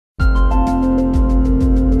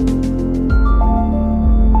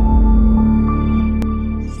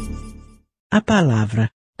palavra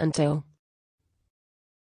until,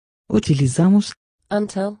 utilizamos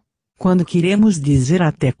until, quando queremos dizer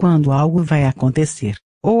até quando algo vai acontecer,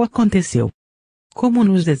 ou aconteceu. Como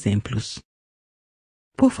nos exemplos.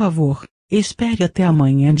 Por favor, espere até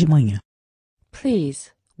amanhã de manhã.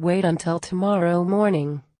 please, wait until tomorrow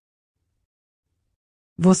morning.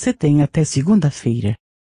 Você tem até segunda-feira.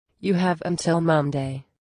 You have until Monday.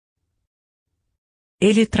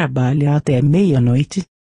 Ele trabalha até meia-noite.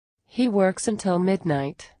 He works until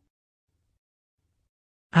midnight.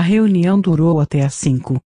 A reunião durou até às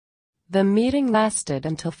 5. The meeting lasted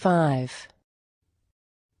until 5.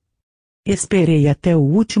 Esperei até o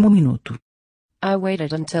último minuto. I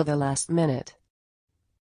waited until the last minute.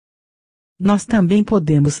 Nós também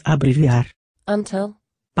podemos abreviar Until,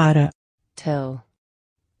 para, till,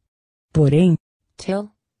 porém, till,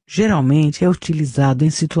 geralmente é utilizado em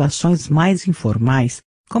situações mais informais,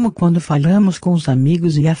 como quando falamos com os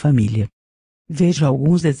amigos e a família. Veja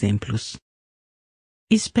alguns exemplos.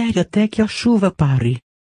 Espere até que a chuva pare.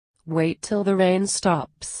 wait till the rain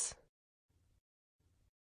stops.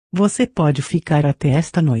 Você pode ficar até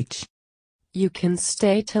esta noite. You can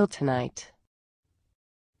stay till tonight.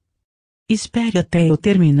 Espere até eu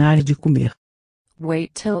terminar de comer.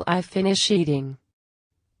 Wait till I finish eating.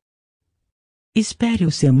 Espere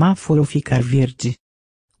o semáforo ficar verde.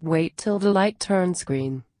 Wait till the light turns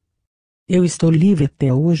green. Eu estou livre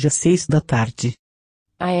até hoje às 6 da tarde.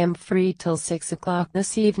 I am free till 6 o'clock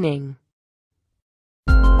this evening.